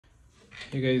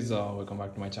Hey guys, welcome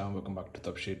back to my channel. Welcome back to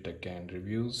Tapshir Tech and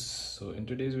Reviews. So in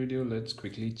today's video, let's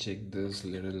quickly check this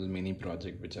little mini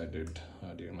project which I did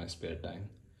during my spare time.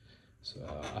 So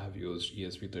I have used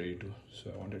ESP32.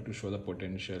 So I wanted to show the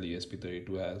potential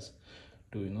ESP32 has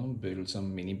to build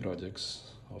some mini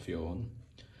projects of your own.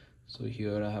 So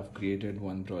here I have created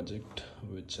one project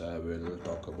which I will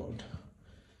talk about.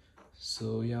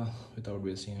 So yeah, without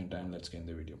wasting any time, let's get in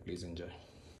the video. Please enjoy.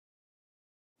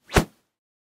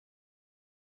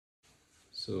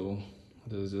 So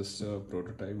this is just a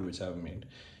prototype which I've made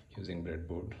using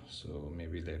breadboard. So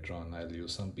maybe later on I'll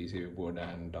use some PCB board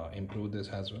and improve this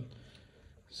as well.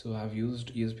 So I've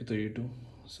used ESP32.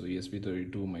 So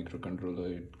ESP32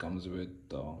 microcontroller, it comes with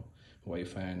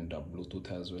Wi-Fi and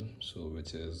Bluetooth as well. So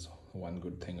which is one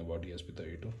good thing about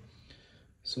ESP32.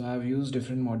 So I've used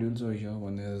different modules over here.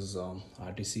 One is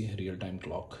RTC real-time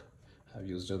clock. I've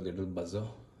used a little buzzer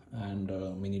and a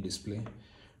mini display.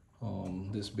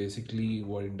 This basically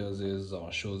what it does is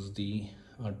shows the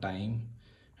time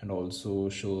and also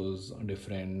shows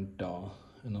different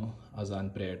Azan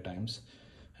prayer times,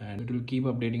 and it will keep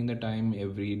updating the time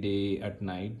every day at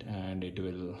night, and it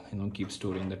will keep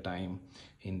storing the time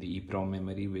in the EEPROM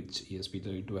memory which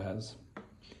ESP32 has,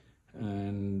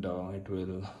 and it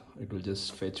will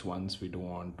just fetch once. We don't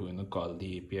want to call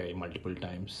the API multiple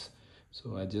times,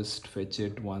 so I just fetch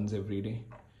it once every day.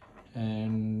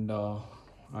 And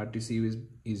RTC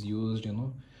is used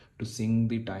to sync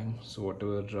the time. So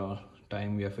whatever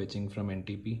time we are fetching from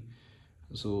NTP,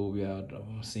 so we are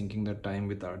syncing the time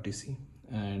with RTC,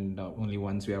 and only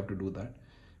once we have to do that,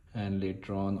 and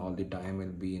later on all the time will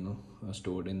be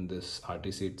stored in this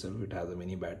RTC itself. It has a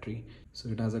mini battery, so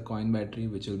it has a coin battery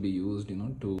which will be used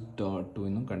to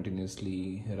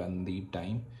continuously run the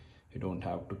time. You don't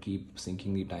have to keep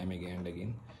syncing the time again and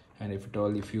again. And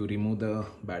if you remove the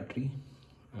battery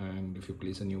and if you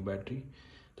place a new battery,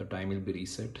 the time will be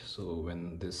reset. So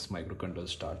when this microcontroller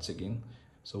starts again,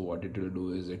 so what it will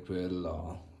do is it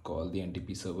will call the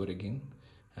NTP server again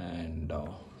and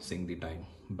sync the time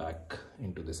back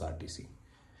into this RTC.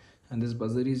 And this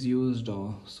buzzer is used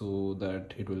so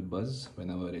that it will buzz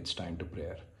whenever it's time to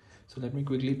prayer. So let me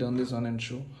quickly turn this on and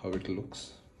show how it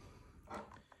looks.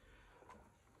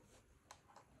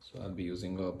 So I'll be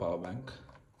using a power bank.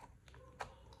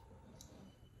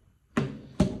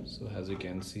 So as you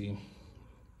can see,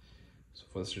 so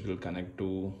first it will connect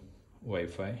to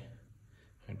Wi-Fi.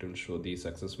 It will show the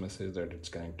success message that it's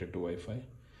connected to Wi-Fi,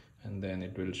 and then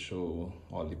it will show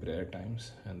all the prayer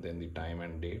times and then the time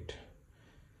and date,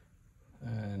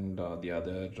 and the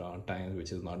other times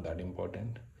which is not that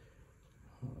important.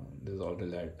 This is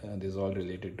all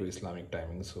related to Islamic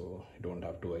timing, so you don't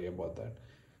have to worry about that.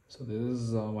 So this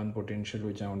is one potential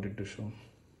which I wanted to show.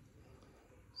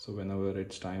 So whenever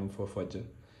it's time for Fajr,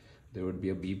 there would be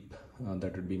a beep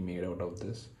that would be made out of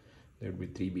this. There would be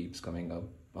 3 beeps coming out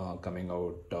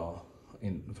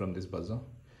from this buzzer,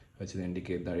 which will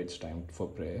indicate that it's time for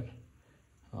prayer,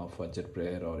 Fajr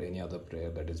prayer or any other prayer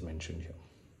that is mentioned here.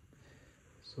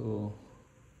 So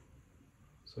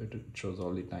it shows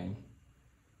all the time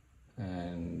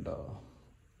and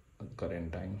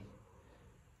current time.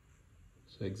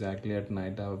 So exactly at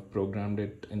night I've programmed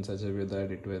it in such a way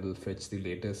that it will fetch the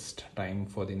latest time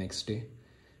for the next day,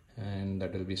 and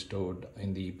that will be stored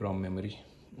in the EEPROM memory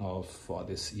of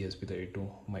this ESP32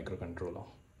 microcontroller.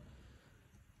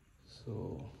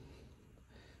 So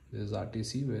this is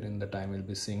RTC wherein the time will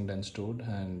be synced and stored,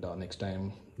 and next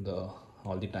time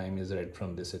all the time is read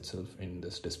from this itself in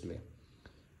this display.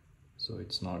 So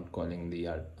it's not calling the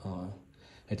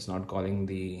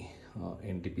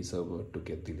NTP server to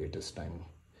get the latest time.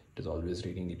 It is always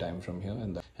reading the time from here,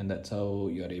 and that's how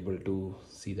you are able to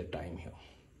see the time here.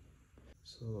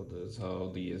 So this is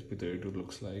how the ESP32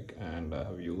 looks like, and I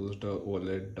have used a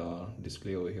OLED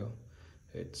display over here.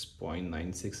 It's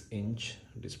 0.96 inch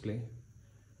display,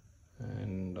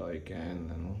 and I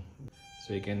can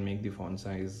so you can make the font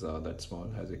size that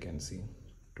small, as you can see,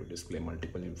 to display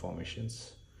multiple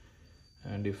informations.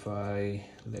 And if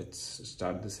let's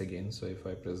start this again. So if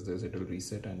I press this, it will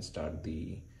reset and start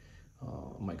the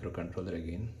microcontroller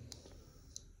again.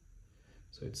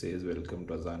 So it says welcome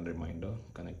to Azan reminder,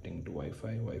 connecting to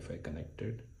Wi-Fi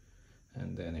connected,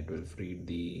 and then it will read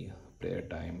the prayer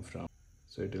time from,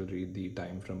 so it will read the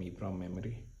time from EEPROM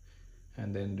memory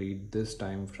and then read this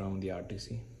time from the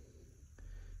RTC.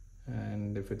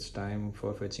 And if it's time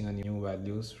for fetching a new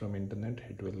values from internet,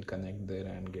 it will connect there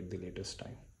and get the latest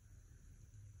time.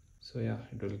 So yeah,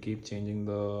 it will keep changing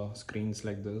the screens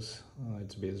like this.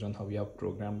 It's based on how we have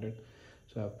programmed it.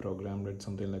 So I've programmed it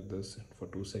something like this. For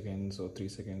 2 seconds or 3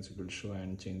 seconds it will show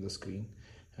and change the screen,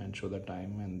 and show the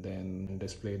time, and then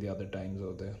display the other times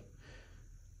over there.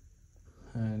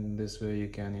 And this way you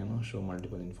can show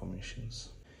multiple informations.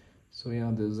 So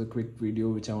yeah, this is a quick video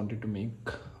which I wanted to make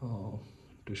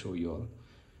to show you all,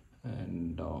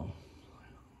 and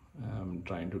I'm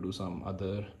trying to do some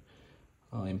other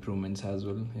improvements as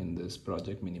well in this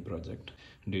mini project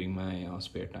during my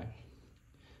spare time.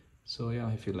 So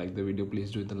yeah, if you like the video,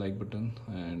 please do hit the like button,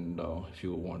 and if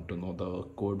you want to know the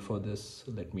code for this,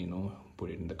 let me know, put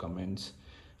it in the comments.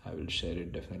 I will share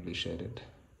it, definitely share it.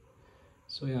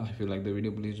 So yeah, if you like the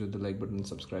video, please do the like button,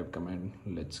 subscribe, comment.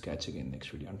 Let's catch again next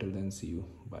video. Until then, see you,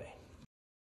 bye.